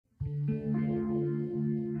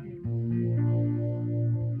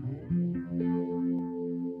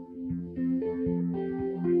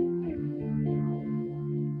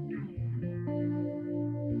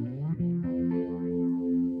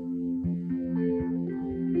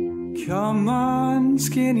Come on,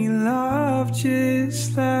 skinny love,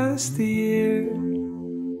 just last the year.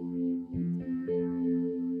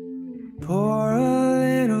 Pour a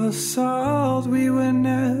little salt, we were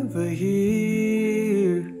never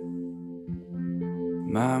here.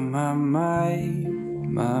 My, my, my,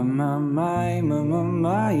 my, my, my, my, my,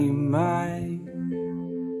 my, my.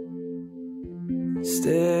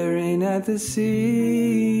 Staring at the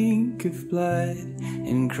sink of blood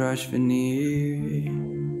and crushed veneer.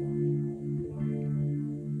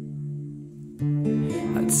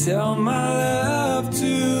 I tell my love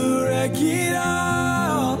to wreck it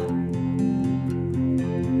all,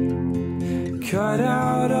 cut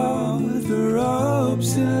out all the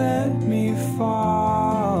ropes and let me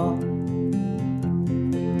fall.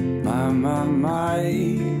 My, my, my,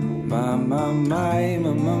 my, my, my,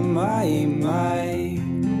 my, my, my.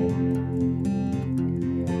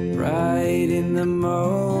 Right in the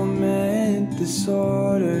moment,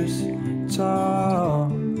 disorders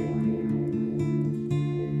tall.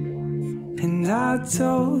 And I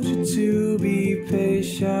told you to be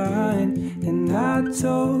patient, and I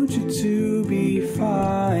told you to be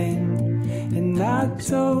fine, and I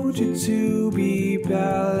told you to be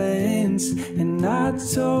balanced, and I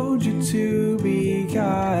told you to be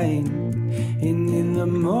kind. And in the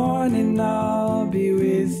morning I'll be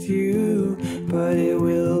with you, but it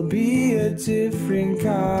will be a different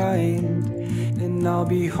kind. And I'll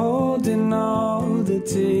be holding all the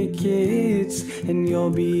tickets, and you'll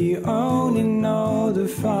be owning all the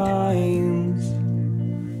fines.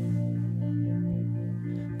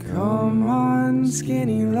 Come on,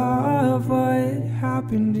 skinny love, what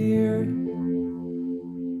happened here?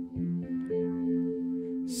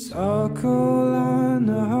 Suckle on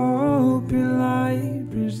the hope in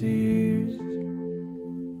Libra's ears.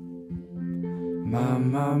 My,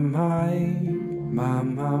 my, my, my,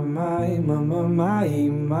 my, my, my, my,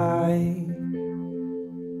 my.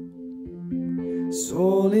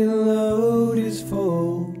 Solid load is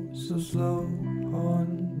full, so slow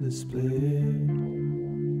on the split.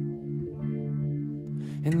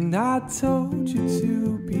 And I told you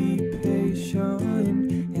to be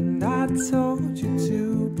patient, and I told you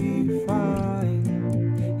to be fine,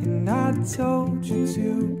 and I told you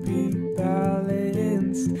to be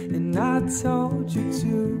balanced, and I told you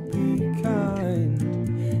to be kind.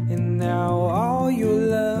 And now all your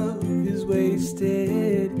love is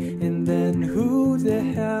wasted, and then who the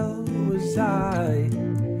hell was I?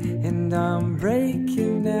 And I'm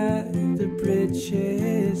breaking at the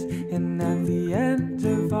bridges, and at the end